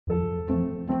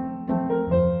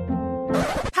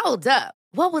Hold up.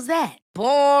 What was that?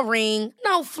 Boring.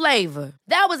 No flavor.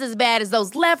 That was as bad as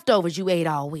those leftovers you ate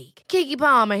all week. Keke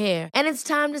Palmer here, and it's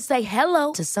time to say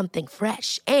hello to something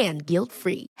fresh and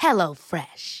guilt-free. Hello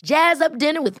Fresh. Jazz up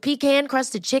dinner with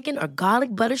pecan-crusted chicken or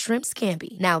garlic butter shrimp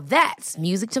scampi. Now that's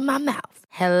music to my mouth.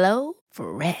 Hello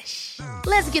Fresh.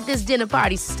 Let's get this dinner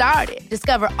party started.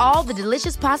 Discover all the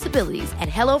delicious possibilities at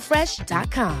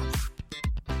hellofresh.com.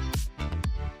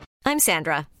 I'm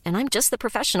Sandra, and I'm just the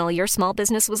professional your small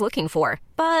business was looking for.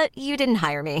 But you didn't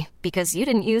hire me because you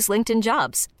didn't use LinkedIn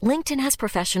Jobs. LinkedIn has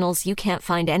professionals you can't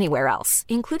find anywhere else,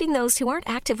 including those who aren't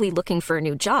actively looking for a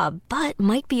new job, but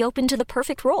might be open to the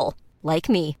perfect role, like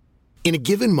me. In a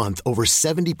given month, over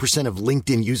 70% of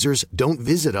LinkedIn users don't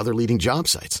visit other leading job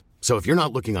sites. So if you're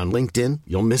not looking on LinkedIn,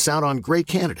 you'll miss out on great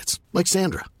candidates like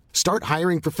Sandra. Start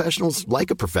hiring professionals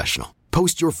like a professional.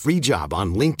 Post your free job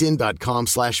on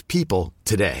linkedin.com/people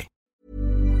today.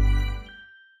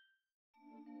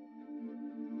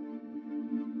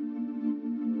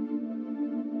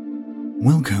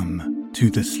 Welcome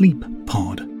to the Sleep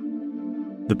Pod,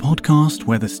 the podcast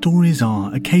where the stories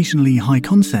are occasionally high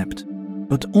concept,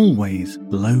 but always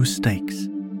low stakes.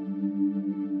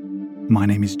 My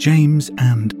name is James,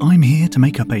 and I'm here to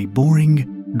make up a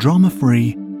boring,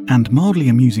 drama-free, and mildly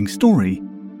amusing story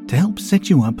to help set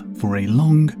you up for a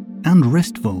long and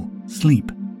restful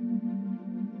sleep.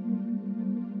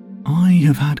 I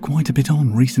have had quite a bit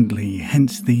on recently,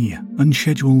 hence the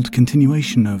unscheduled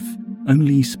continuation of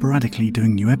only sporadically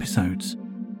doing new episodes.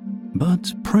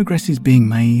 But progress is being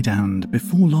made, and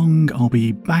before long I'll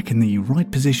be back in the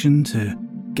right position to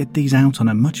get these out on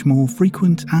a much more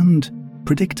frequent and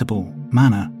predictable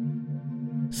manner.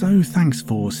 So thanks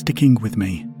for sticking with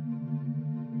me.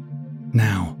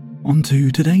 Now, on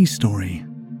to today's story.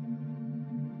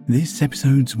 This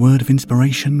episode's word of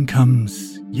inspiration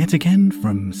comes, yet again,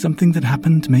 from something that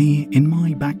happened to me in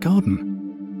my back garden.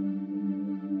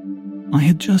 I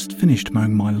had just finished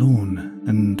mowing my lawn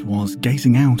and was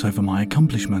gazing out over my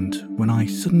accomplishment when I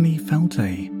suddenly felt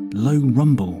a low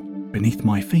rumble beneath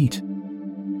my feet,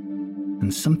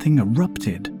 and something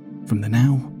erupted from the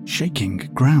now shaking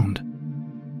ground.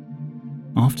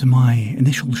 After my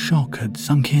initial shock had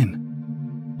sunk in,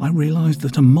 I realized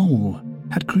that a mole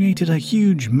had created a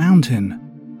huge mountain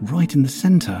right in the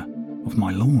center of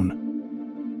my lawn.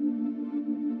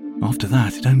 After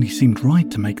that, it only seemed right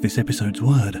to make this episode's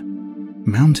word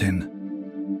mountain.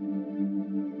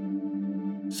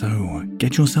 So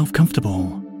get yourself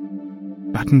comfortable,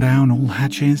 batten down all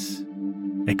hatches,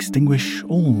 extinguish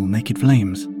all naked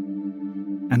flames,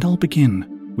 and I'll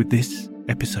begin with this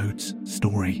episode's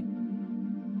story.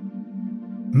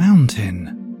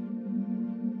 Mountain.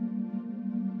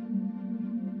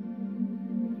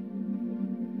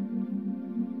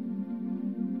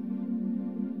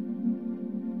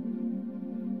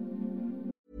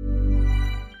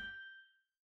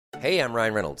 Hey, I'm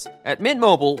Ryan Reynolds. At Mint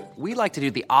Mobile, we like to do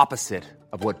the opposite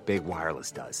of what Big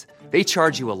Wireless does. They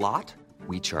charge you a lot,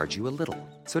 we charge you a little.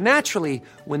 So naturally,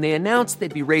 when they announced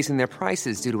they'd be raising their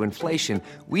prices due to inflation,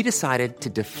 we decided to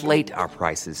deflate our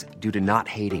prices due to not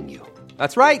hating you.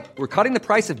 That's right. We're cutting the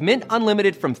price of Mint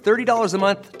Unlimited from $30 a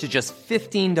month to just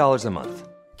 $15 a month.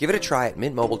 Give it a try at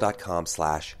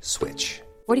mintmobile.com/switch.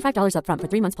 $45 up front for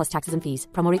 3 months plus taxes and fees.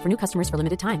 Promo rate for new customers for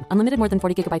limited time. Unlimited more than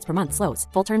 40 gigabytes per month. Slows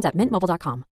full terms at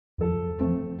mintmobile.com.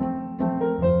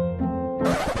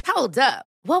 Hold up.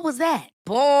 What was that?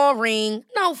 Boring.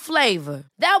 No flavor.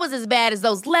 That was as bad as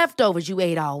those leftovers you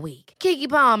ate all week. Keke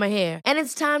Palmer here, and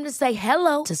it's time to say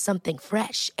hello to something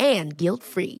fresh and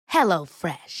guilt-free. Hello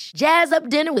Fresh. Jazz up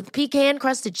dinner with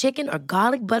pecan-crusted chicken or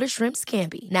garlic butter shrimp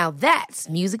scampi. Now that's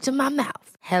music to my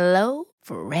mouth. Hello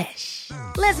Fresh.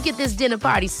 Let's get this dinner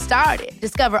party started.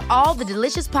 Discover all the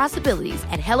delicious possibilities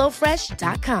at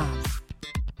hellofresh.com.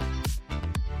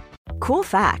 Cool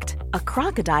fact, a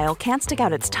crocodile can't stick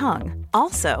out its tongue.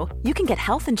 Also, you can get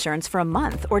health insurance for a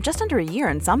month or just under a year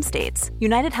in some states.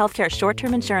 United Healthcare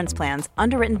short-term insurance plans,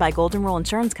 underwritten by Golden Rule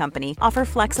Insurance Company, offer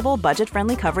flexible,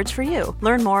 budget-friendly coverage for you.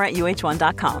 Learn more at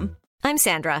uh1.com. I'm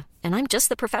Sandra, and I'm just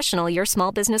the professional your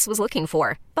small business was looking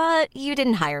for. But you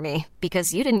didn't hire me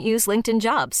because you didn't use LinkedIn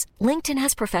Jobs. LinkedIn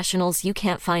has professionals you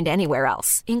can't find anywhere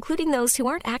else, including those who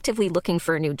aren't actively looking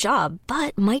for a new job,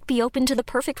 but might be open to the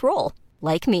perfect role,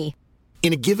 like me.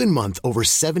 In a given month, over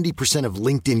 70% of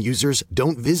LinkedIn users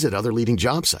don't visit other leading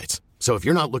job sites. So if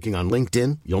you're not looking on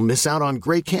LinkedIn, you'll miss out on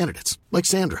great candidates like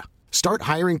Sandra. Start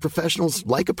hiring professionals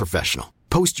like a professional.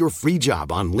 Post your free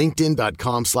job on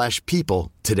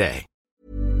linkedin.com/people today.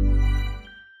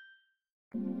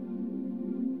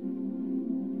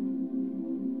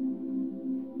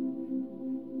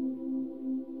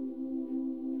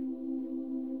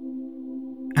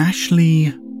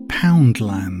 Ashley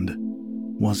Poundland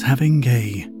was having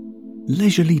a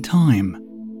leisurely time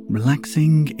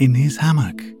relaxing in his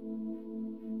hammock.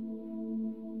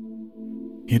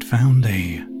 He had found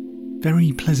a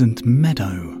very pleasant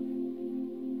meadow,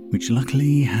 which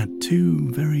luckily had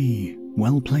two very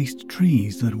well-placed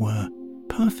trees that were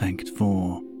perfect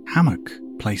for hammock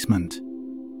placement.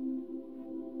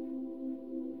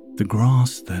 The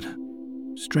grass that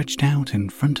stretched out in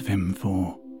front of him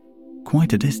for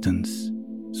quite a distance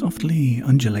softly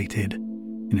undulated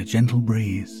in a gentle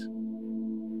breeze.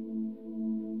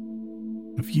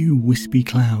 A few wispy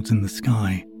clouds in the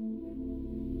sky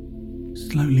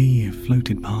slowly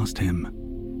floated past him.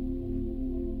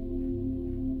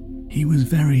 He was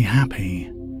very happy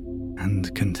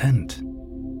and content.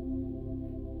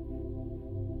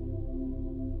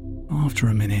 After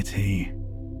a minute, he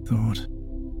thought,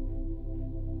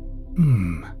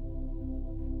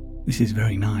 this is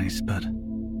very nice, but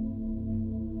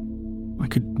I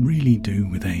could really do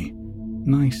with a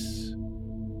nice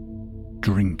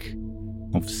drink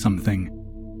of something.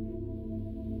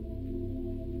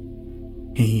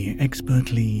 He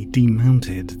expertly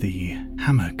demounted the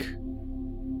hammock,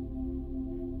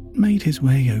 made his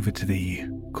way over to the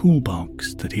cool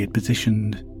box that he had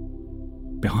positioned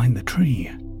behind the tree,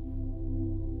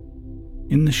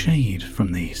 in the shade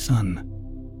from the sun.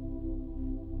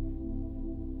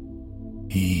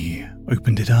 He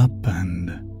opened it up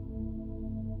and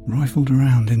rifled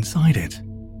around inside it,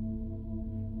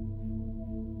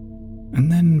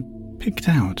 and then picked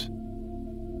out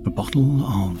a bottle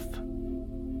of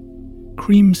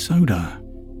cream soda.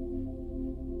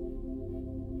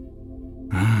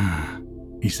 "Ah,"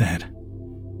 he said.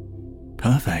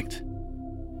 "Perfect."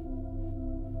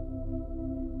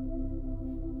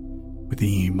 With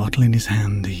the bottle in his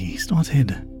hand, he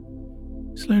started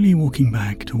slowly walking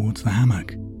back towards the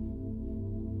hammock,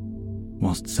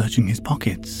 whilst searching his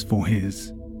pockets for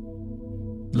his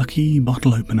lucky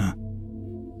bottle opener.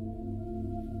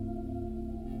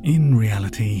 In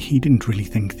reality, he didn't really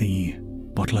think the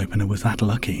bottle opener was that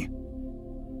lucky.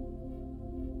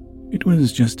 It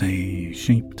was just a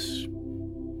shaped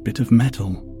bit of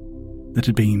metal that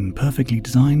had been perfectly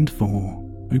designed for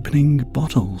opening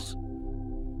bottles.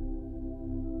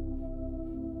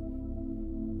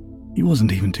 He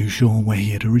wasn't even too sure where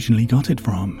he had originally got it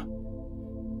from.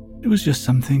 It was just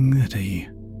something that he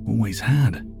always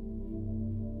had.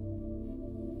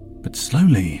 But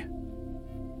slowly,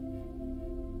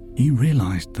 he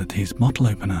realized that his bottle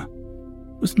opener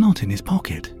was not in his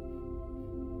pocket.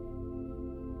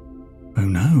 "Oh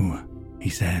no," he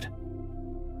said.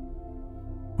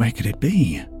 "Where could it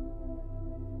be?"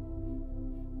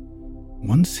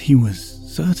 Once he was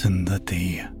certain that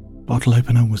the bottle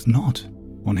opener was not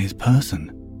on his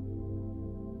person,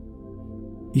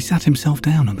 he sat himself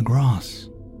down on the grass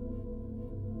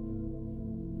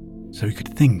so he could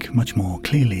think much more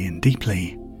clearly and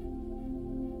deeply.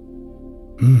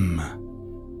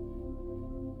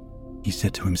 He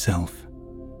said to himself,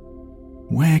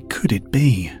 "Where could it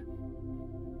be?"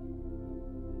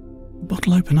 The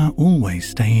bottle opener always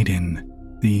stayed in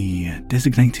the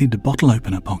designated bottle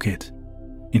opener pocket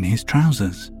in his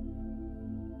trousers,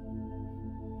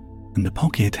 and the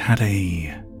pocket had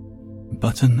a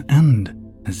button and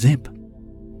a zip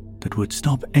that would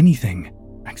stop anything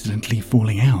accidentally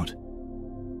falling out.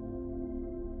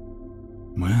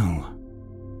 "Well,"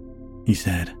 he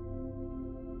said,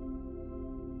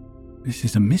 "this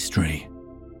is a mystery.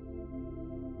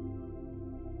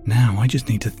 Now I just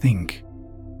need to think.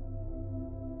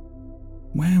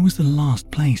 Where was the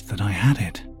last place that I had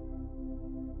it?"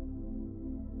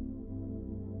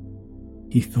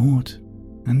 He thought,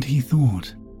 and he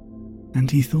thought,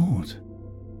 and he thought.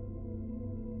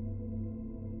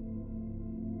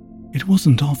 It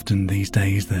wasn't often these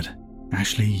days that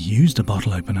Ashley used a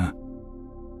bottle opener.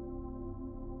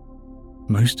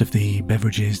 Most of the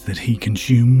beverages that he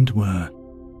consumed were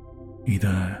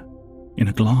either in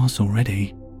a glass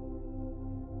already,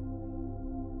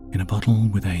 in a bottle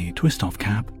with a twist-off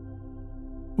cap,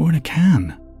 or in a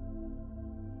can.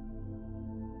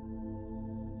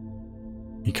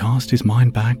 He cast his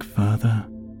mind back further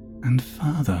and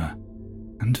further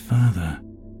and further,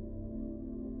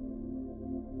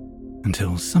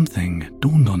 until something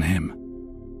dawned on him.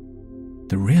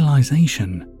 The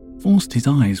realization forced his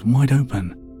eyes wide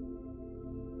open.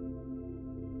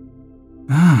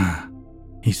 "Ah,"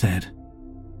 he said.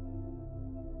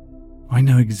 "I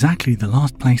know exactly the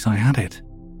last place I had it."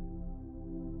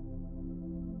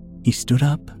 He stood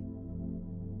up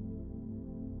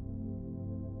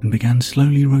and began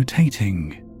slowly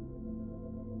rotating,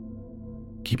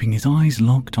 keeping his eyes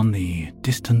locked on the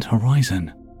distant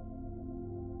horizon.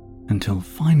 until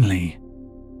finally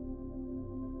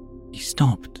he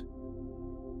stopped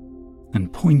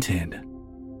and pointed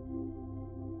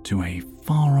to a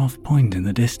far-off point in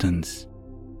the distance.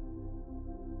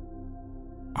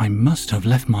 I must have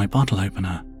left my bottle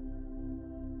opener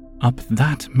up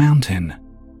that mountain,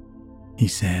 he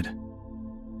said,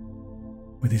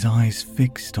 with his eyes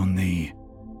fixed on the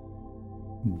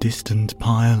distant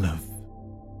pile of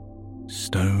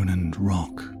stone and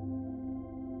rock.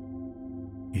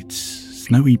 Its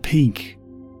snowy peak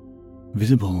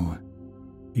visible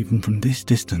even from this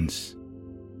distance,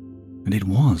 and it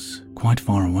was quite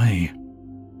far away,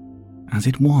 as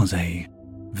it was a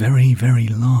very, very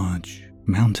large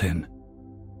mountain.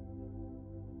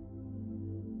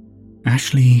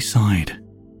 Ashley sighed.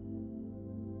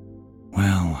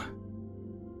 "Well,"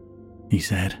 he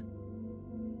said,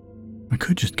 "I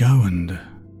could just go and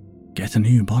get a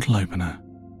new bottle opener.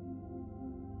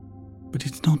 But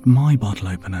it's not my bottle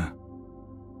opener.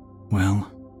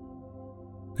 Well,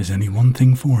 there's only one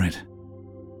thing for it.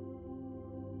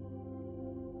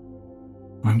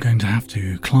 I'm going to have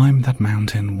to climb that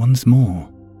mountain once more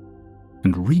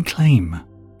and reclaim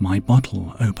my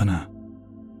bottle opener."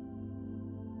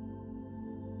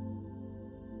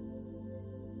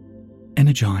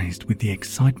 Energized with the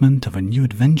excitement of a new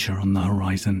adventure on the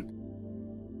horizon,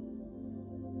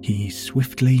 he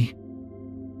swiftly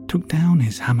took down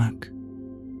his hammock,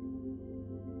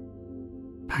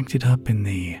 packed it up in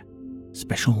the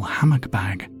special hammock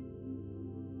bag,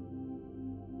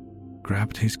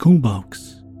 grabbed his cool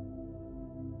box,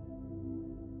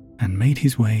 and made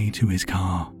his way to his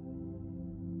car.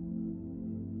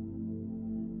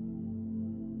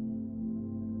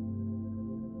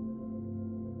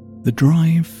 The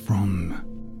drive from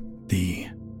the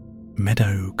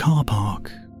meadow car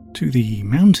park to the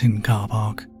mountain car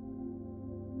park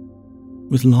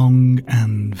was long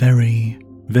and very,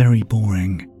 very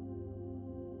boring.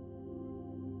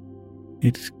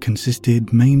 It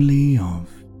consisted mainly of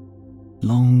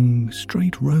long,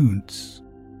 straight roads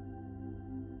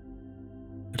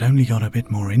that only got a bit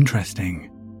more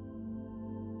interesting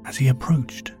as he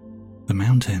approached the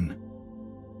mountain.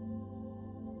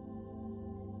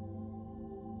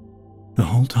 The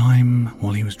whole time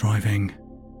while he was driving,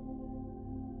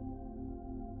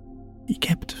 he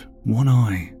kept one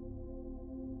eye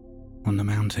on the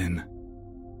mountain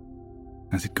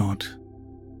as it got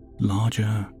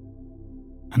larger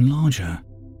and larger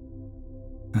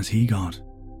as he got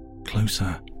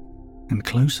closer and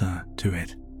closer to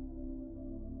it.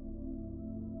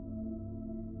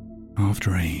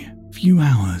 After a few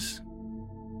hours,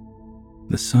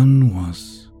 the sun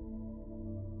was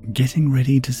getting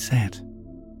ready to set,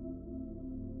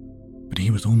 but he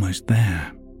was almost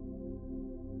there.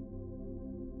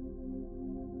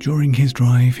 During his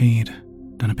drive, he'd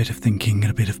done a bit of thinking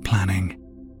and a bit of planning.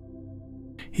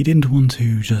 He didn't want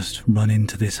to just run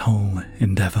into this whole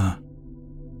endeavour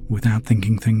without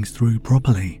thinking things through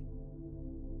properly.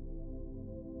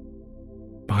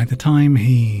 By the time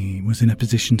he was in a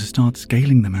position to start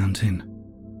scaling the mountain,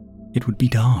 it would be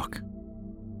dark.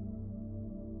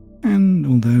 And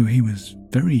although he was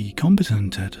very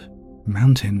competent at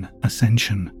mountain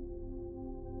ascension,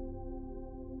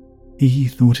 he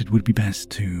thought it would be best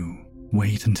to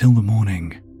wait until the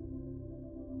morning.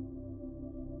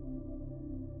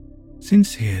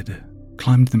 Since he had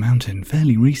climbed the mountain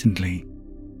fairly recently,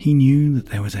 he knew that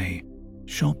there was a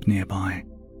shop nearby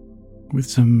with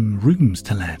some rooms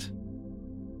to let,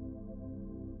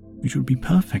 which would be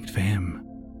perfect for him.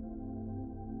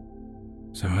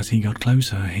 So as he got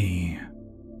closer, he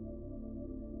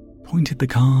pointed the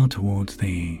car towards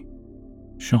the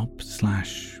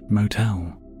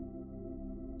shop/motel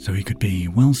so he could be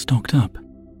well stocked up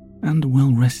and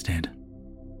well rested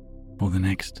for the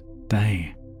next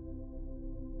day.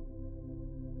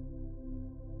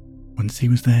 Once he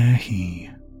was there, he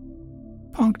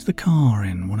parked the car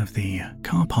in one of the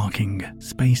car parking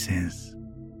spaces.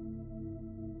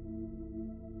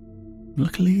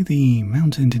 Luckily, the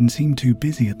mountain didn't seem too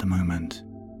busy at the moment.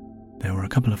 There were a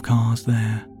couple of cars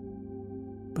there,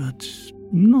 but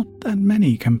not that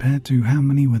many compared to how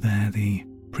many were there the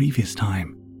previous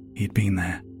time he'd been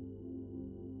there.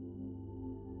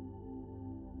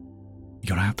 He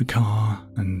got out the car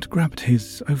and grabbed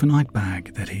his overnight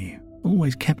bag that he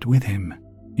always kept with him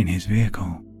in his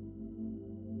vehicle.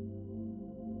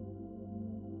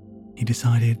 He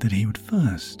decided that he would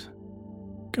first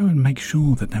go and make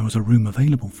sure that there was a room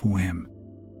available for him.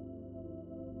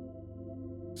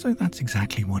 So that's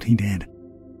exactly what he did.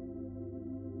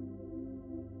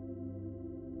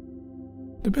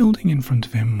 The building in front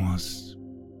of him was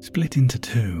split into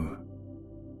two.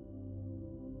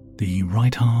 The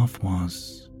right half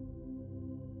was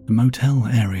the motel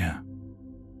area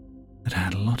that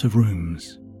had a lot of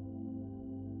rooms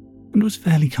and was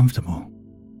fairly comfortable.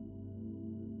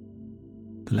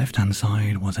 The left-hand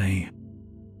side was a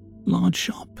large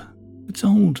shop that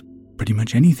sold pretty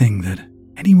much anything that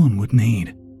anyone would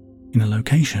need in a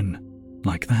location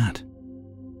like that.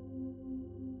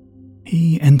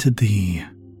 He entered the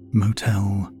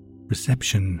motel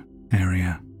reception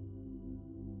area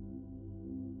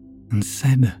and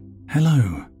said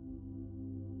hello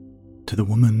to the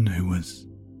woman who was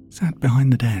sat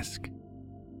behind the desk.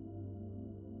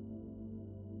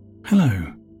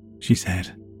 "Hello," she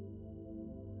said.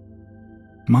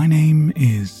 "My name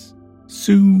is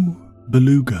Sue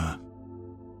Beluga.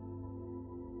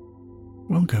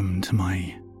 Welcome to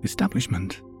my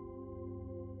establishment."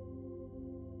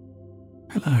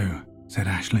 "Hello," said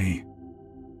Ashley.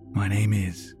 "My name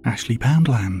is Ashley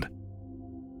Poundland,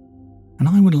 and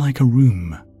I would like a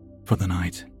room for the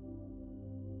night."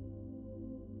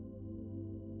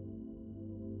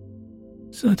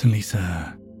 "Certainly,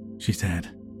 sir," she said,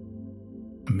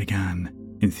 and began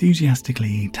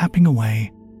enthusiastically tapping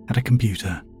away at a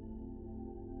computer.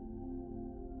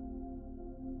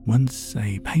 Once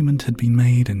a payment had been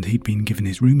made and he'd been given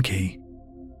his room key,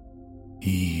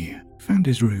 he found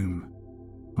his room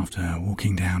after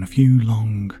walking down a few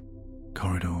long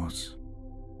corridors.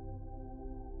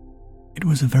 It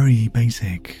was a very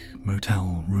basic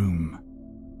motel room,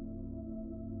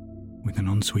 with an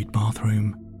ensuite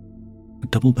bathroom, a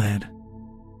double bed,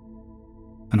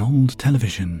 an old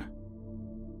television,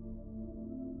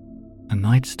 a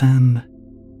nightstand,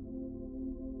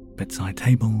 bedside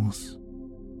tables,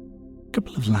 a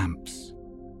couple of lamps,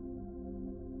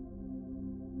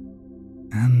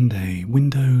 and a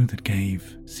window that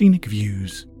gave scenic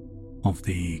views of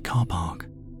the car park.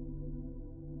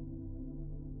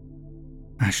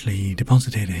 Ashley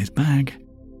deposited his bag,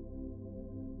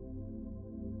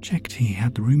 checked he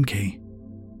had the room key,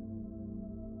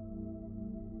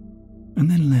 and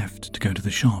then left to go to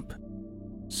the shop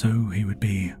so he would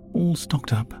be all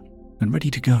stocked up and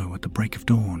ready to go at the break of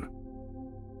dawn.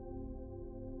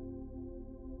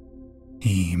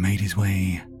 He made his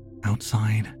way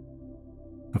outside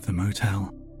of the motel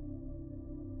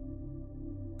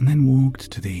and then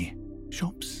walked to the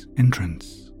shop's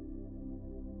entrance.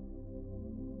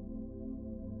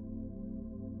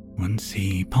 Once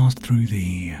he passed through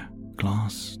the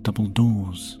glass double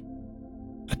doors,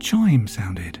 a chime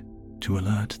sounded to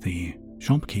alert the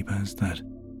shopkeepers that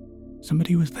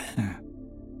somebody was there.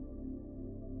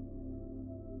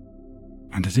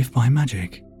 And as if by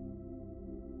magic,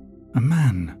 a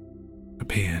man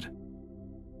appeared,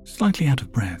 slightly out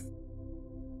of breath,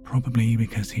 probably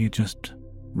because he had just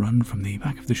run from the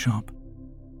back of the shop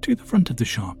to the front of the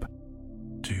shop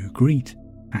to greet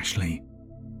Ashley.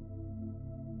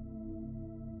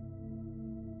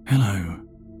 "Hello,"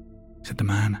 said the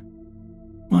man.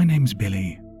 "My name's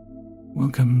Billy.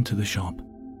 Welcome to the shop."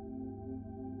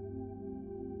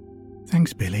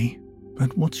 "Thanks, Billy,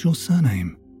 but what's your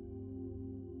surname?"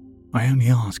 "I only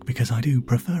ask because I do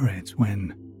prefer it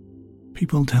when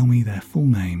people tell me their full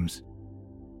names."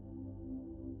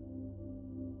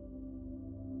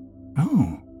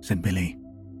 "Oh," said Billy.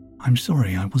 "I'm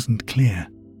sorry I wasn't clear.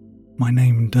 My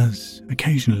name does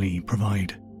occasionally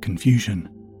provide confusion.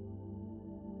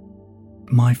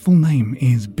 My full name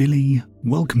is Billy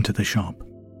Welcome to the Shop.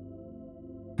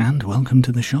 And welcome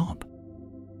to the shop."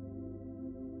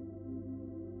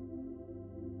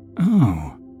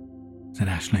 "Oh," said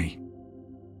Ashley.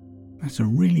 "That's a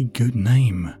really good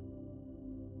name."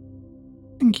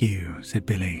 "Thank you," said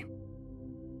Billy.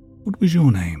 "What was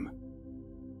your name?"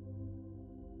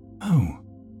 "Oh,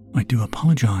 I do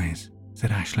apologize,"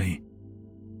 said Ashley.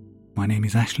 "My name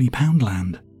is Ashley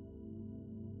Poundland."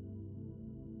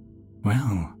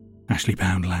 "Well, Ashley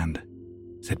Poundland,"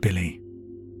 said Billy,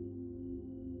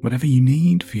 "whatever you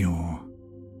need for your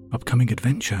upcoming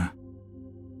adventure.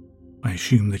 I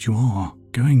assume that you are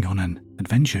going on an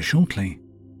adventure shortly,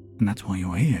 and that's why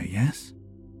you're here, yes?"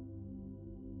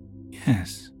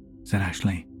 "Yes," said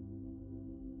Ashley.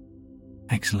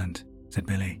 "Excellent," said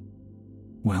Billy.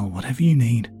 "Well, whatever you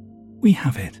need, we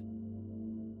have it.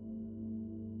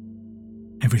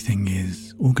 Everything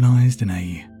is organized in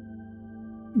a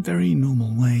very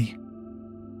normal way,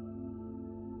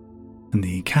 and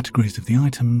the categories of the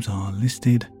items are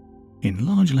listed in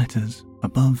large letters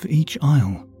above each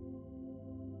aisle.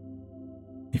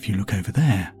 If you look over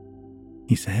there,"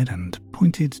 he said, and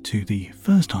pointed to the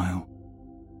first aisle,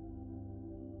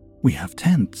 "we have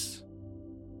tents.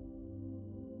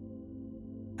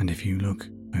 And if you look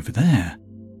over there,"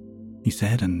 he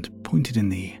said, and pointed in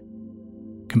the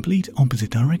complete opposite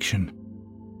direction.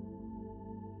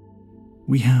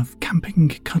 We have camping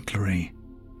cutlery.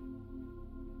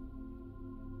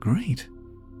 Great,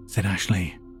 said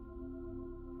Ashley.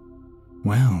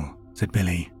 Well, said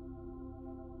Billy,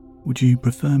 would you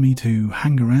prefer me to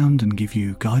hang around and give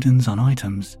you guidance on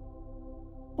items?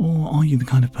 Or are you the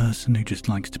kind of person who just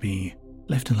likes to be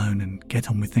left alone and get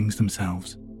on with things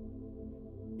themselves?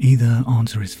 Either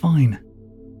answer is fine,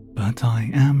 but I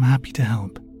am happy to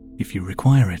help if you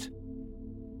require it.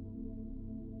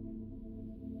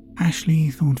 Ashley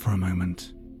thought for a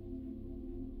moment.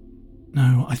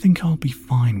 No, I think I'll be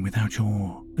fine without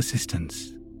your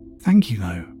assistance. Thank you,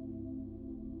 though.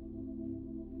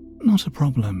 Not a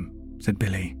problem, said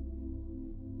Billy.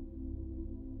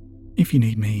 If you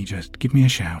need me, just give me a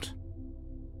shout.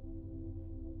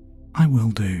 I will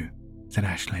do, said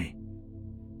Ashley.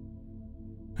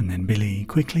 And then Billy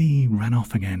quickly ran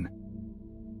off again,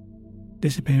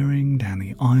 disappearing down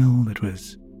the aisle that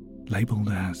was labelled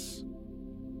as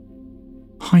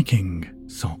hiking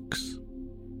socks.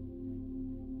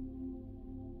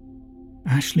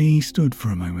 Ashley stood for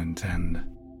a moment and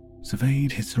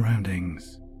surveyed his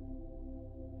surroundings.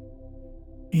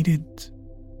 He did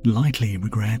lightly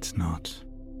regret not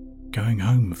going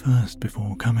home first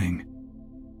before coming.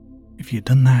 If he had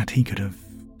done that, he could have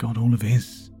got all of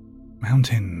his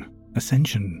mountain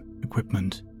ascension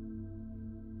equipment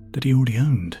that he already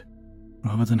owned,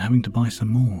 rather than having to buy some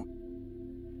more.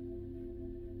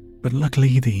 But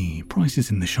luckily the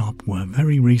prices in the shop were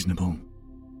very reasonable,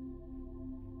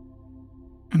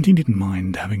 and he didn't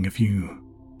mind having a few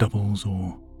doubles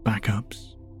or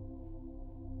backups.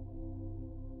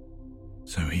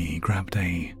 So he grabbed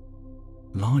a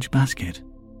large basket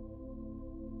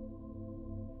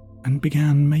and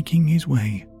began making his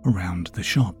way around the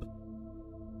shop.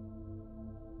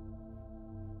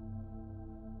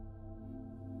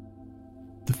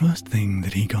 The first thing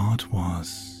that he got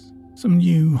was some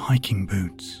new hiking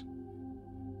boots.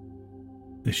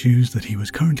 The shoes that he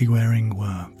was currently wearing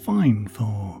were fine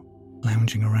for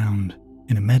lounging around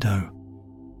in a meadow,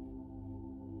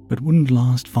 but wouldn't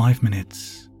last 5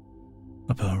 minutes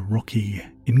up a rocky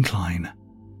incline.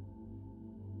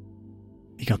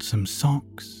 He got some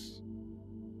socks,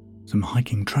 some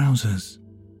hiking trousers,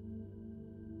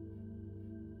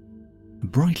 a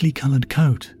brightly coloured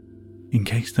coat in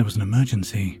case there was an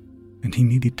emergency and he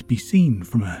needed to be seen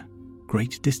from a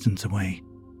great distance away.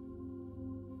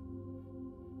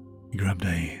 He grabbed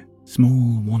a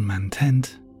small one-man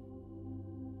tent,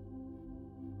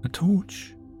 a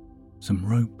torch, some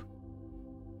rope,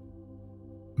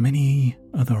 many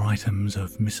other items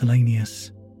of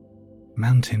miscellaneous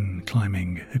mountain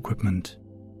climbing equipment,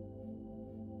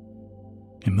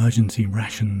 emergency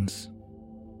rations,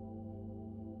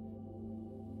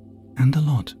 and a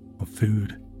lot of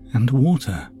food and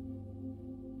water.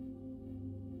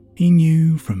 He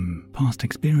knew from past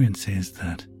experiences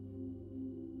that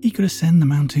he could ascend the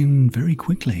mountain very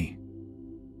quickly.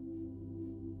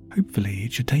 Hopefully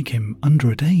it should take him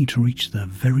under a day to reach the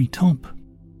very top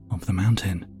of the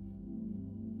mountain.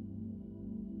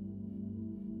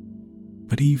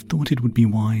 But Eve thought it would be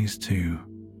wise to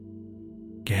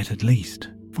get at least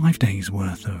 5 days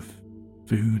worth of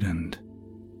food and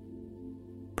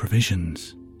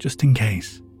provisions, just in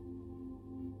case.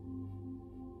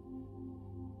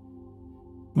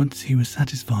 Once he was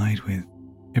satisfied with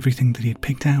everything that he had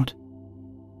picked out,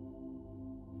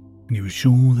 and he was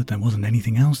sure that there wasn't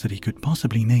anything else that he could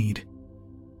possibly need,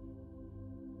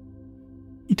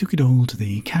 he took it all to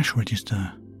the cash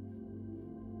register,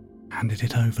 handed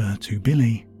it over to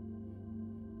Billy,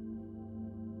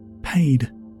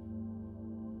 paid,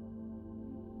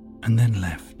 and then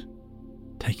left,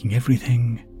 taking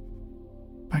everything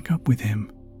back up with him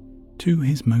to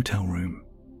his motel room.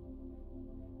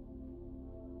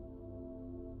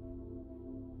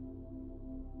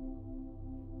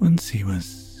 Once he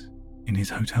was in his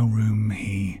hotel room,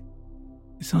 he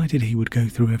decided he would go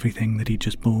through everything that he'd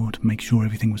just bought, make sure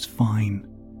everything was fine,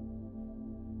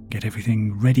 get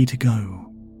everything ready to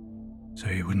go, so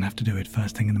he wouldn't have to do it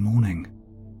first thing in the morning.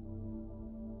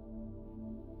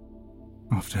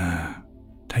 After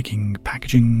taking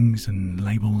packagings and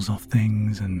labels off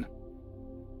things and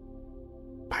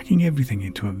packing everything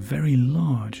into a very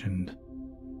large and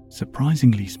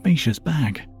surprisingly spacious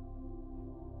bag,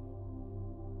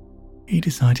 he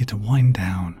decided to wind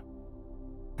down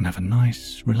and have a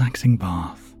nice, relaxing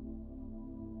bath.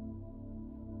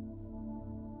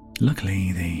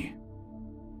 Luckily, the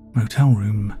motel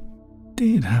room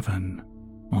did have an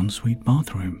ensuite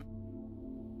bathroom,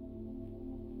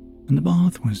 and the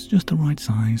bath was just the right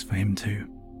size for him to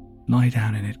lie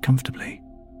down in it comfortably.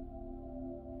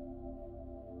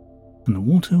 and the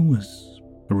water was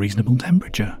a reasonable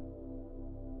temperature.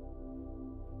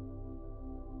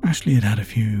 Ashley had had a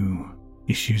few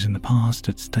issues in the past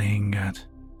at staying at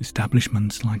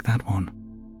establishments like that one,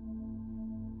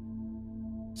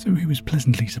 so he was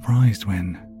pleasantly surprised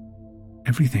when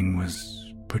everything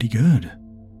was pretty good.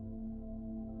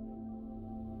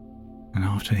 And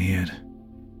after he had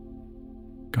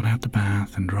got out the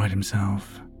bath and dried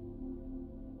himself,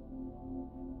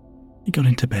 he got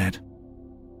into bed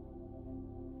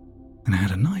and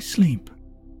had a nice sleep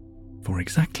for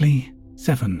exactly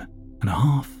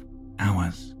 7.5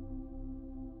 hours.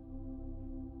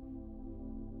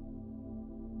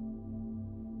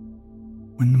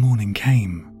 When the morning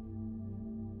came,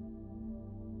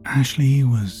 Ashley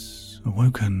was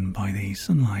awoken by the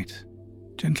sunlight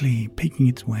gently peeking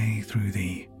its way through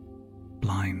the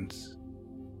blinds.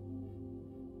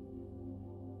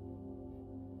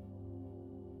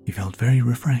 He felt very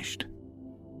refreshed,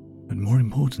 but more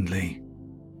importantly,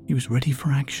 he was ready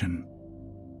for action.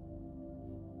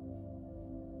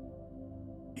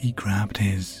 He grabbed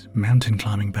his mountain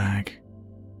climbing bag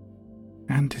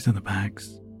and his other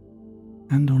bags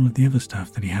and all of the other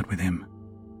stuff that he had with him,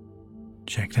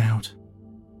 checked out,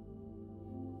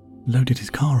 loaded his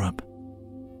car up,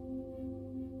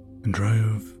 and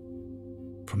drove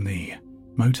from the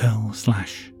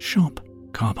motel/shop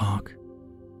car park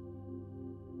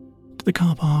to the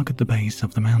car park at the base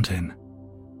of the mountain.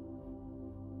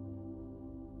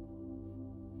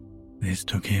 This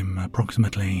took him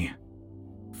approximately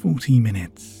 40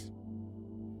 minutes.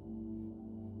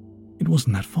 It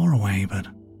wasn't that far away, but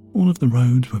all of the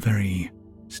roads were very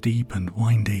steep and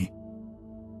windy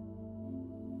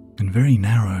and very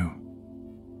narrow.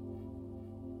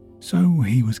 So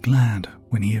he was glad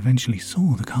when he eventually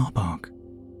saw the car park.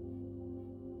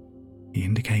 He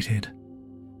indicated,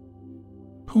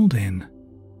 pulled in,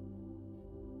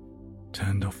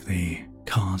 turned off the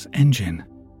car's engine,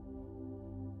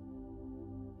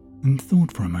 and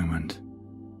thought for a moment.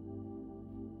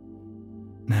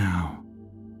 Now,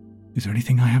 is there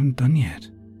anything I haven't done yet?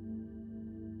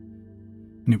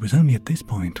 And it was only at this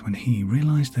point when he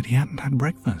realized that he hadn't had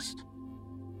breakfast.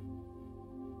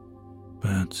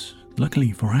 But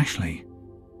luckily for Ashley,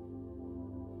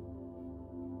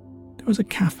 there was a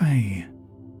cafe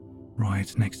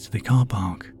right next to the car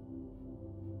park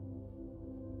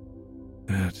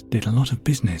that did a lot of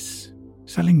business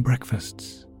selling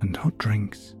breakfasts and hot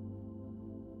drinks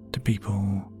to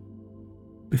people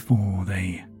before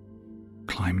they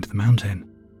climbed the mountain.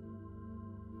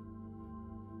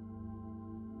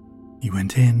 He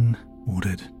went in,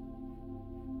 ordered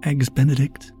eggs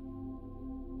Benedict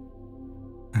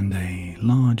and a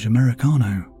large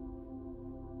Americano,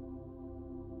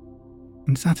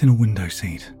 and sat in a window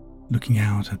seat looking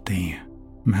out at the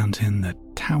mountain that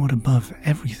towered above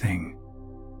everything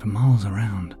for miles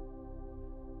around.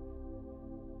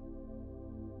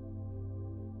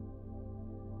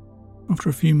 After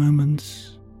a few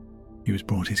moments, he was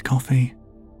brought his coffee,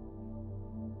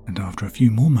 and after a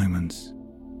few more moments,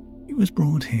 he was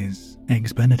brought his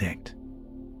eggs Benedict.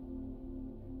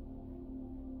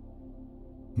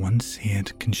 Once he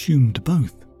had consumed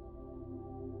both,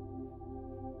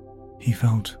 he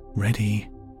felt ready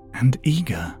and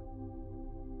eager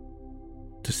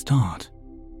to start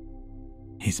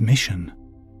his mission.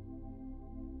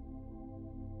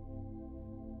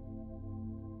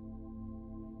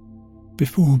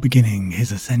 Before beginning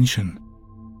his ascension,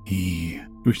 he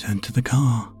returned to the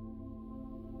car,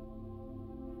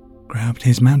 grabbed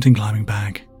his mountain climbing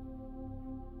bag,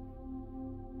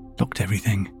 locked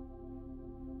everything,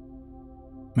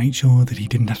 made sure that he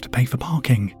didn't have to pay for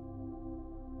parking,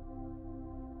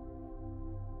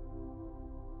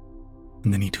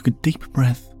 and then he took a deep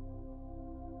breath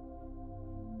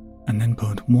and then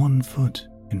put one foot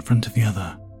in front of the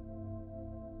other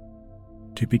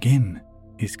to begin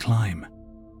his climb.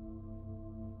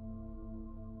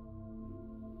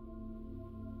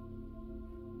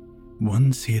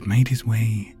 Once he had made his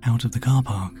way out of the car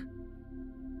park,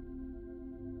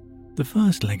 the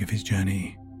first leg of his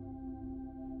journey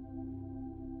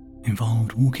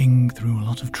involved walking through a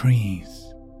lot of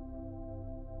trees.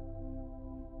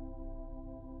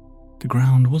 The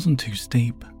ground wasn't too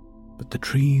steep, but the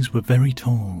trees were very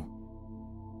tall.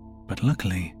 But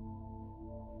luckily,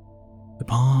 the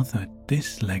path at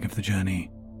this leg of the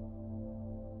journey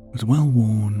was well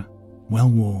worn, well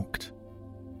walked,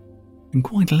 and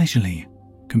quite leisurely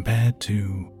compared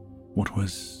to what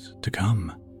was to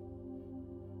come.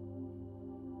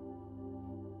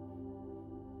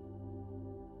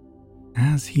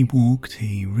 As he walked,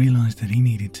 he realized that he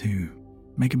needed to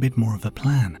make a bit more of a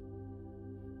plan.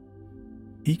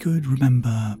 He could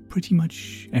remember pretty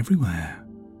much everywhere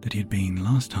that he had been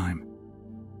last time,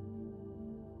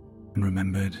 and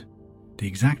remembered the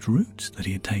exact routes that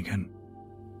he had taken.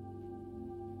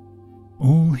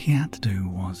 All he had to do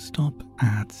was stop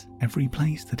at every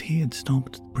place that he had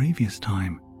stopped the previous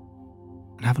time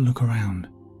and have a look around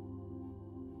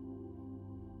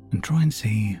and try and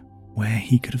see where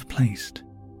he could have placed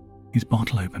his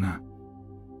bottle opener.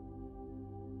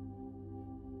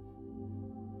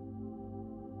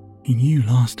 He knew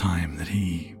last time that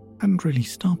he hadn't really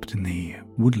stopped in the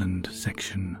woodland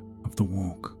section of the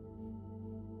walk.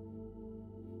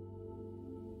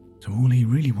 So all he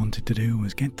really wanted to do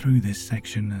was get through this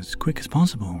section as quick as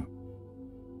possible.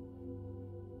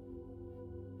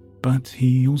 But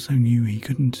he also knew he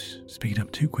couldn't speed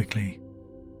up too quickly,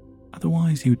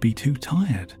 otherwise he would be too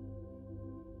tired.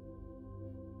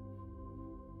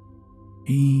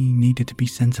 He needed to be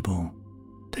sensible,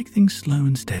 take things slow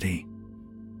and steady.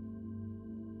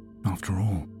 After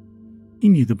all, he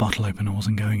knew the bottle opener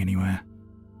wasn't going anywhere.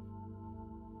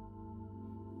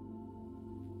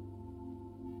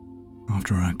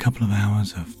 After a couple of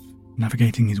hours of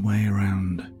navigating his way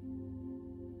around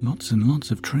lots and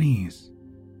lots of trees,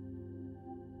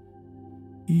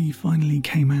 he finally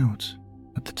came out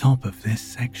at the top of this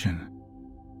section.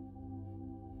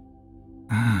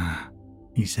 "Ah,"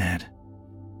 he said.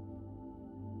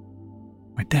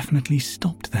 "I definitely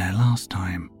stopped there last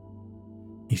time,"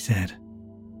 he said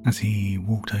as he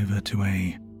walked over to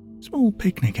a small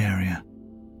picnic area.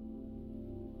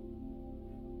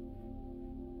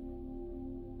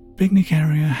 The picnic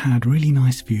area had really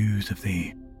nice views of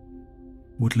the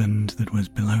woodland that was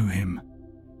below him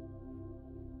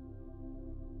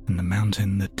and the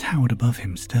mountain that towered above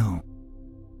him still.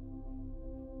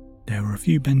 There were a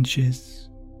few benches,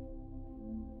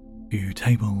 a few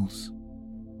tables,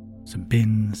 some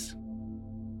bins,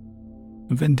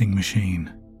 a vending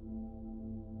machine.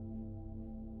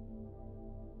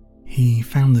 He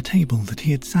found the table that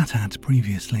he had sat at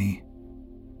previously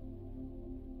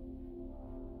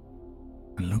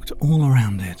and looked all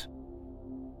around it,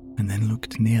 and then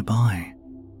looked nearby.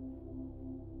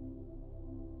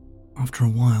 After a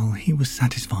while, he was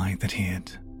satisfied that he had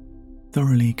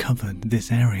thoroughly covered this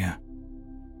area,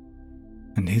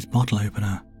 and his bottle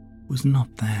opener was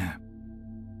not there.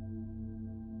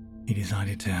 He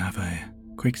decided to have a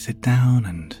quick sit down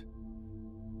and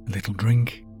a little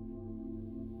drink,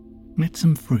 and eat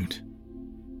some fruit.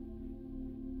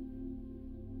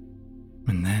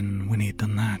 And then, when he had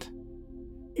done that,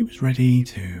 he was ready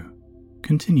to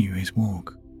continue his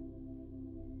walk.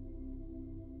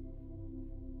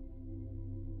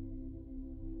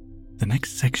 The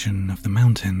next section of the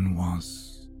mountain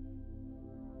was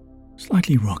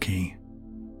slightly rocky,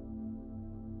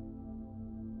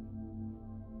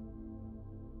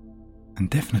 and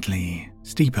definitely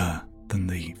steeper than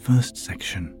the first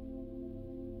section.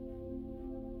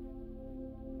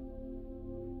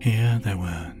 Here there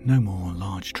were no more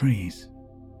large trees,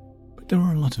 but there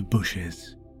were a lot of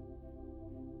bushes,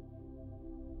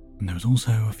 and there was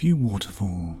also a few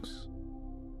waterfalls.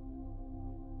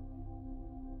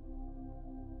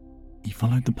 He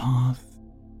followed the path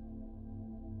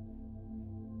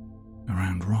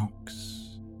around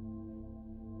rocks,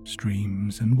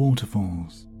 streams and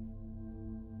waterfalls,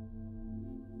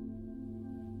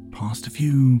 past a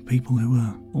few people who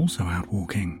were also out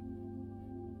walking.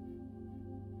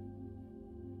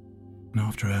 And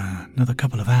after another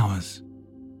couple of hours,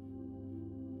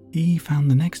 he found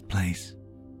the next place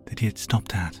that he had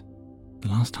stopped at the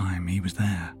last time he was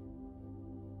there.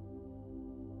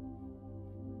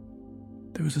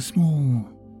 There was a small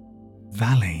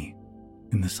valley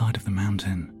in the side of the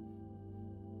mountain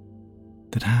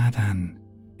that had an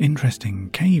interesting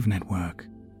cave network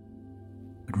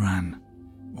that ran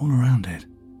all around it.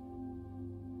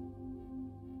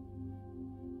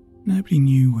 Nobody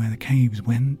knew where the caves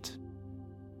went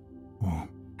or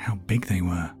how big they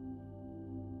were,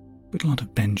 but a lot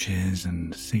of benches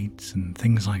and seats and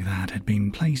things like that had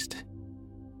been placed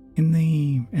in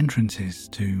the entrances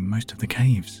to most of the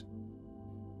caves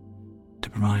to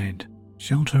provide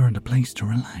shelter and a place to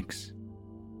relax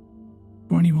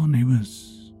for anyone who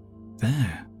was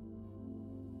there.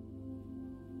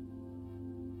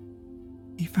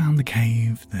 He found the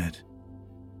cave that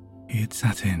he had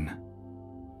sat in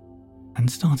and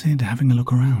started having a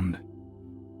look around.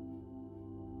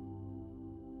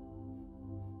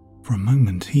 For a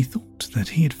moment he thought that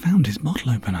he had found his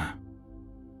bottle opener,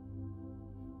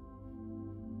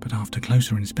 but after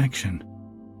closer inspection,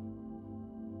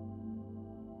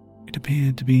 it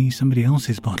appeared to be somebody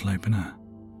else's bottle opener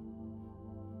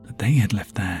that they had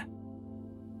left there.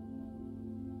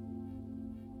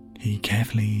 He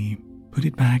carefully put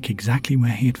it back exactly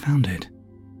where he had found it,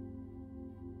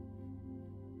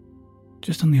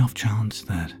 just on the off chance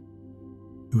that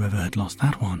whoever had lost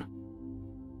that one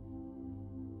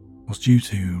was due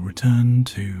to return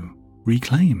to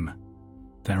reclaim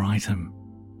their item.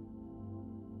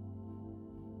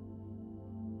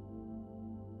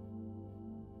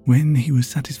 When he was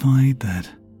satisfied that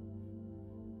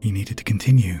he needed to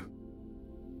continue,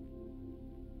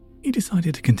 he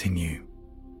decided to continue.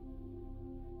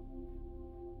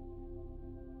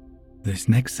 This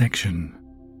next section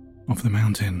of the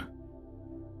mountain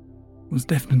was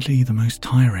definitely the most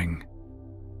tiring.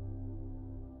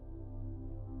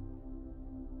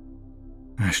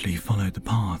 Ashley followed the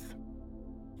path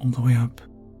all the way up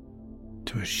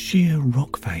to a sheer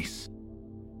rock face.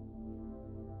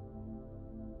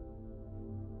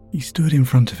 He stood in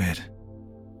front of it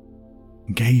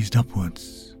and gazed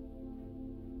upwards.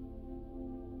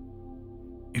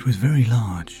 It was very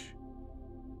large,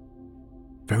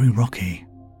 very rocky,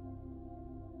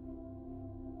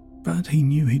 but he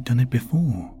knew he'd done it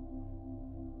before,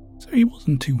 so he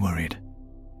wasn't too worried.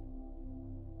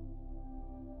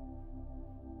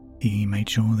 He made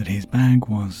sure that his bag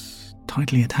was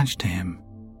tightly attached to him.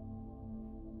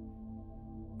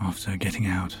 After getting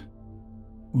out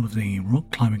all of the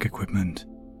rock climbing equipment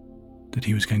that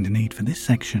he was going to need for this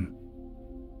section,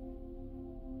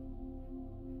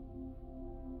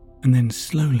 and then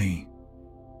slowly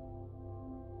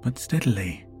but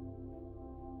steadily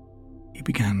he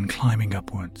began climbing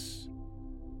upwards,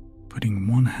 putting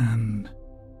one hand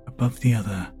above the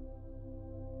other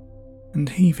and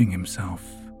heaving himself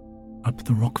up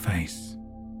the rock face.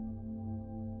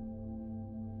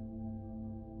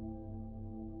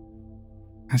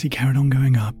 As he carried on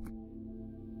going up,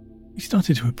 he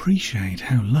started to appreciate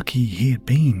how lucky he had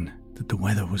been that the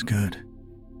weather was good.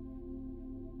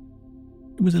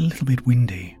 It was a little bit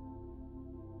windy,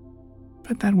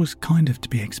 but that was kind of to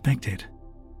be expected.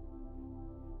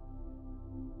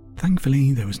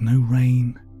 Thankfully, there was no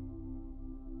rain,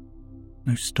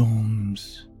 no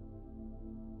storms,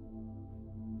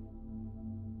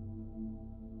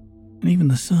 and even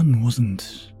the sun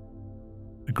wasn't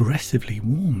aggressively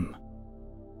warm.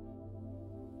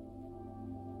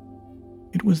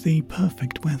 It was the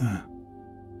perfect weather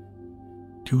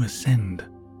to ascend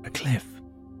a cliff.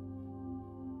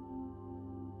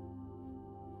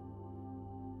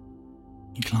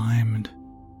 He climbed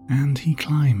and he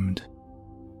climbed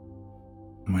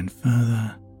and went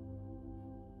further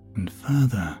and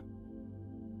further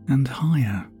and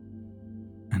higher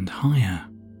and higher,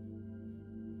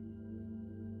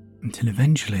 until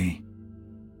eventually,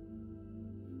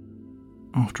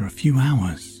 after a few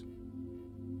hours,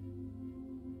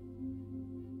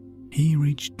 he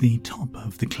reached the top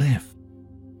of the cliff.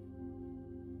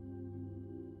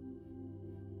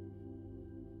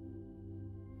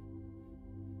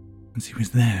 As he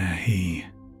was there, he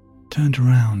turned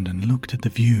around and looked at the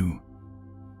view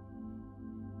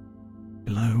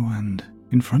below and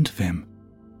in front of him.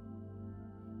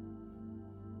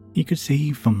 He could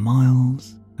see for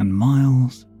miles and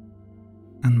miles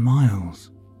and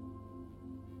miles.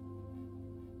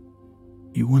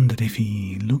 He wondered if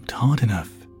he looked hard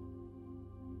enough,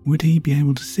 would he be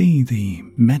able to see the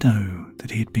meadow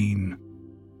that he had been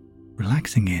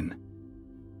relaxing in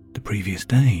the previous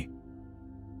day?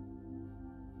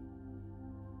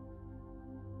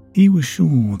 He was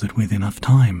sure that with enough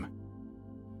time,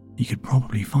 he could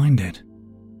probably find it.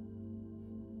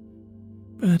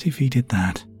 But if he did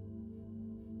that,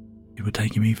 it would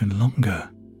take him even longer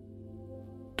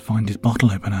to find his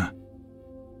bottle opener.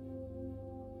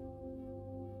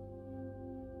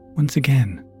 Once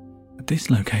again, at this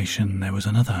location there was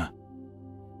another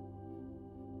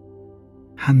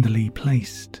handily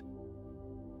placed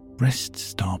rest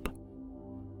stop.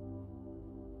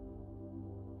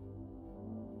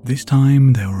 This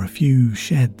time there were a few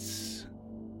sheds,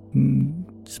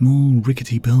 small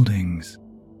rickety buildings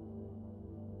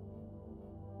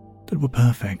that were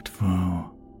perfect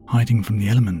for hiding from the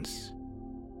elements,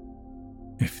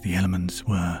 if the elements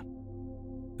were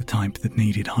the type that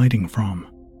needed hiding from.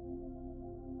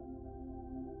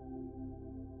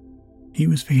 He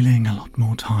was feeling a lot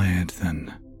more tired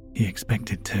than he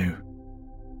expected to.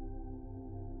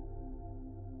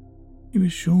 He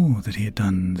was sure that he had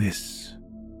done this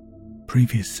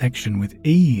previous section with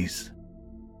ease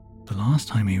the last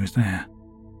time he was there.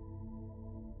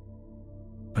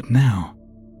 But now,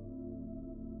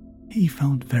 he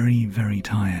felt very, very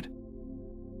tired.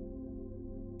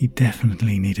 He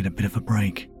definitely needed a bit of a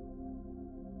break.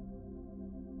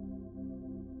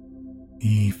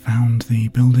 He found the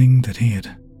building that he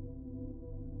had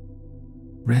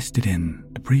rested in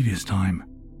the previous time.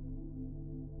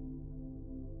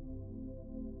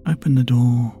 Opened the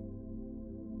door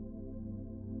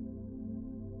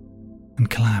and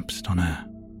collapsed on a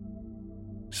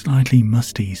slightly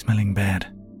musty-smelling bed.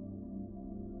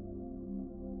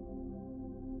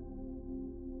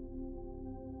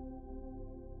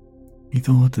 He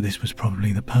thought that this was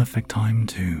probably the perfect time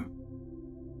to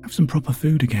have some proper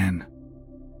food again.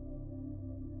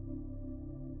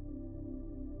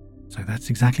 So that's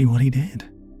exactly what he did.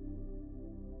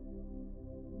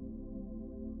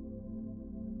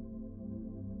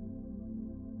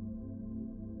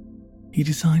 He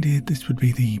decided this would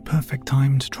be the perfect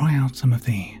time to try out some of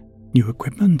the new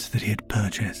equipment that he had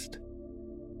purchased.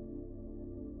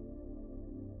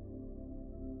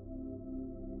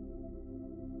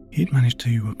 He had managed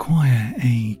to acquire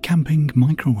a camping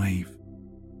microwave,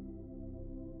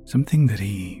 something that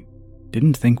he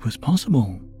didn't think was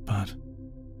possible, but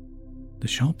the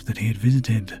shop that he had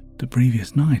visited the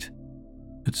previous night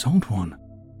had sold one.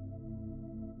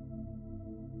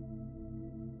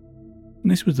 And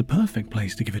this was the perfect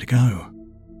place to give it a go.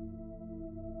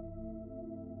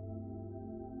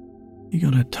 He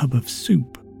got a tub of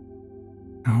soup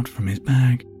out from his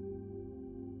bag,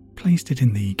 placed it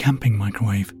in the camping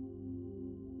microwave,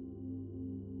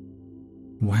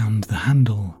 wound the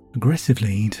handle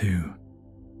aggressively to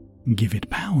give it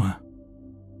power,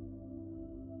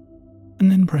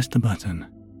 and then pressed the button.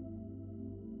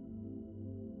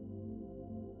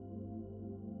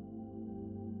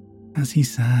 As he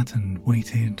sat and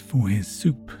waited for his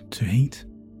soup to heat,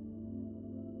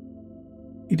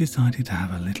 he decided to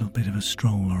have a little bit of a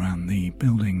stroll around the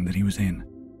building that he was in.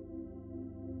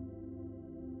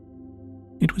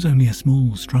 It was only a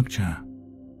small structure,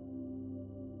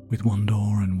 with one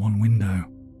door and one window.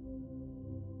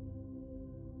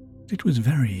 It was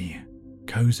very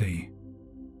cozy.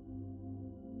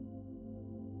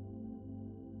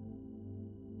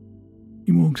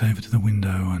 He walked over to the window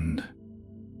and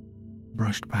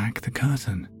brushed back the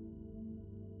curtain,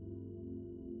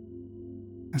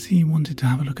 as he wanted to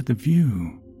have a look at the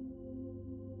view.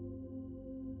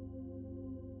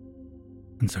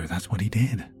 And so that's what he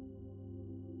did.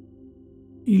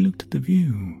 He looked at the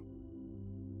view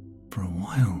for a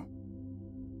while,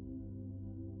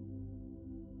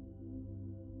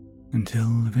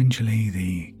 until eventually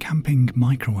the camping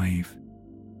microwave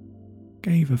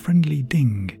gave a friendly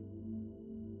ding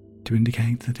to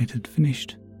indicate that it had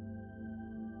finished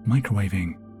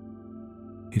microwaving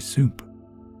his soup.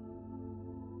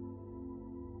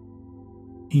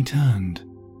 He turned,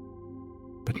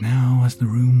 but now as the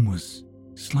room was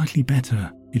slightly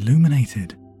better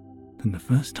illuminated than the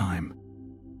first time,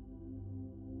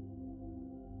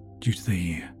 due to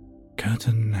the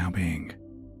curtain now being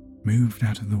moved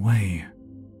out of the way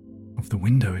of the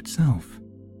window itself,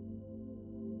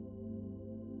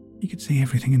 he could see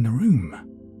everything in the room.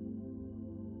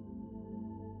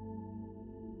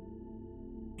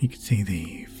 He could see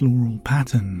the floral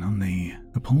pattern on the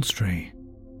upholstery,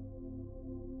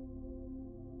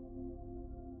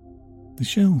 the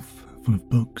shelf full of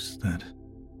books that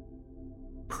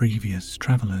previous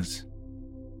travellers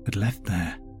had left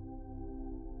there.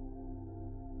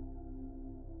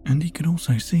 And he could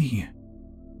also see,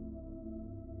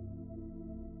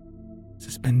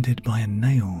 suspended by a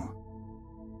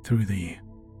nail through the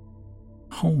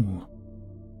hole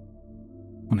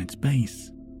on its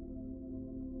base,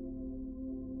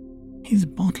 his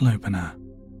bottle opener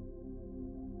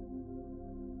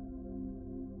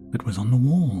that was on the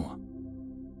wall.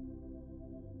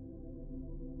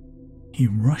 He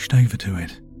rushed over to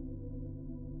it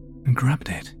and grabbed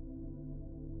it.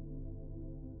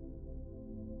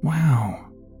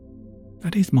 "Wow,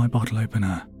 that is my bottle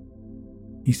opener,"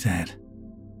 he said.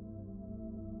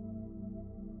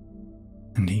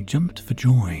 And he jumped for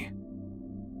joy.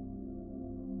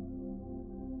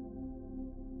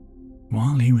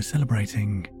 While he was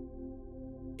celebrating,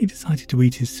 he decided to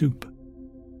eat his soup,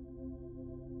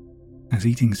 as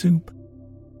eating soup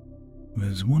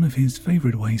was one of his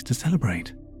favourite ways to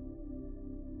celebrate.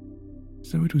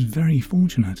 So it was very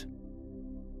fortunate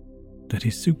that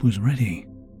his soup was ready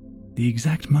the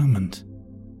exact moment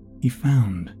he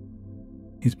found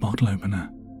his bottle opener.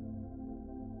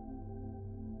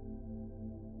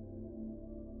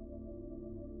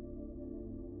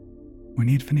 When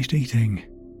he had finished eating,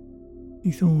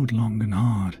 he thought long and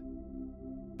hard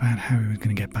about how he was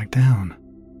going to get back down.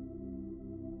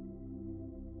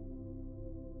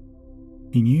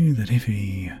 He knew that if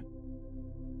he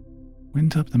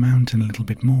went up the mountain a little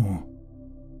bit more,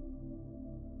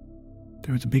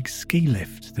 there was a big ski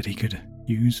lift that he could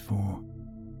use for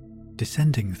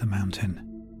descending the mountain.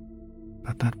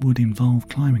 but that would involve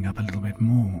climbing up a little bit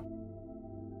more.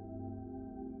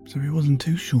 So he wasn't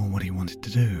too sure what he wanted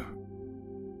to do.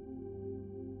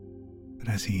 But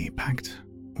as he packed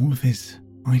all of his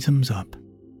items up,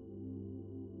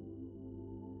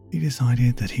 he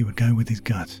decided that he would go with his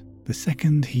gut the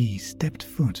second he stepped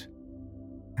foot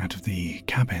out of the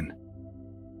cabin.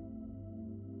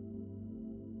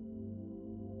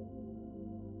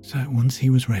 So once he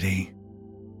was ready,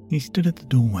 he stood at the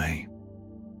doorway.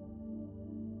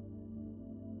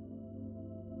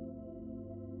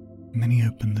 And then he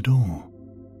opened the door.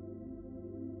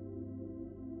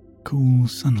 Cool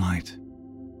sunlight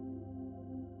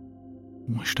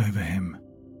washed over him.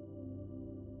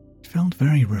 It felt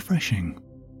very refreshing.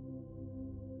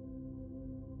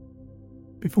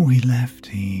 Before he left,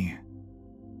 he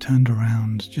turned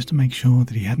around just to make sure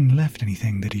that he hadn't left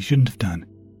anything that he shouldn't have done.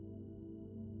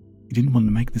 He didn't want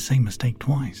to make the same mistake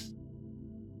twice.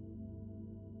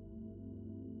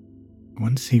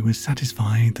 Once he was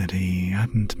satisfied that he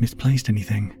hadn't misplaced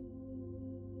anything,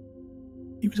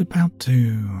 he was about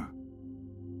to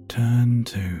turn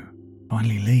to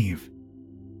finally leave,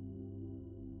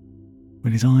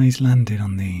 when his eyes landed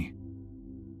on the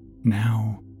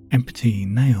now empty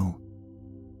nail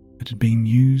that had been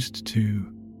used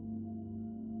to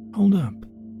hold up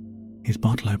his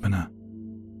bottle opener.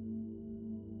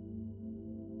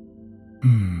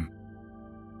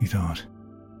 He thought,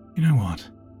 you know what?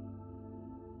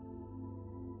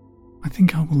 I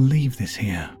think I will leave this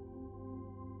here.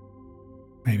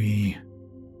 Maybe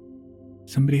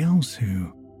somebody else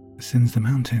who ascends the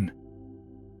mountain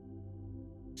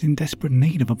is in desperate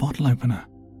need of a bottle opener.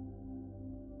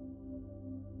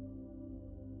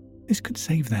 This could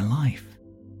save their life.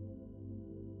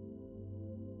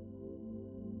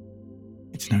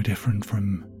 It's no different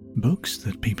from books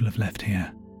that people have left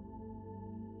here.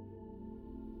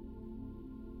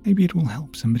 Maybe it will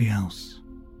help somebody else.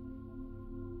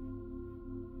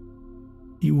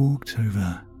 He walked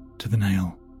over to the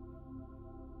nail,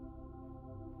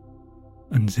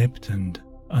 unzipped and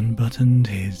unbuttoned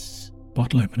his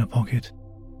bottle opener pocket,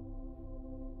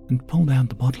 and pulled out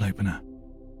the bottle opener.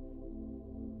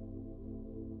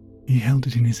 He held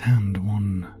it in his hand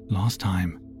one last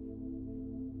time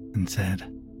and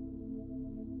said,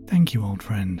 "Thank you, old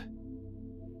friend.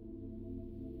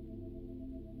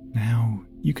 Now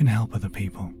you can help other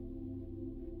people."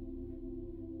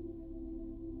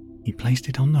 He placed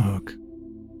it on the hook,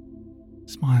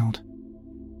 smiled,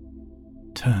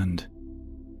 turned,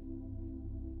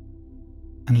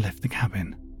 and left the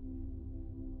cabin.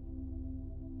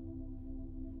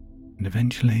 And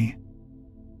eventually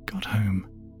got home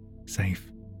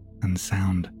safe and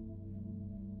sound.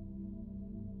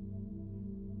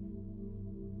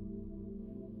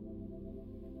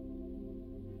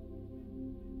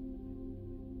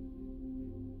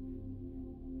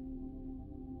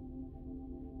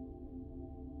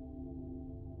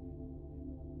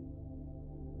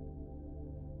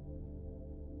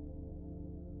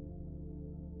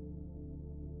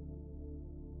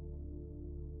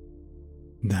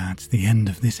 That's the end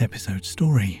of this episode's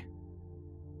story.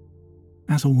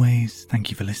 As always, thank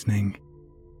you for listening,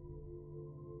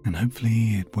 and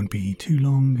hopefully it won't be too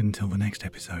long until the next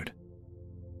episode.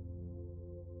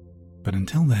 But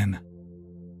until then,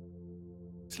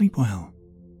 sleep well.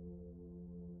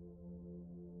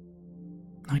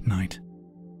 Night night.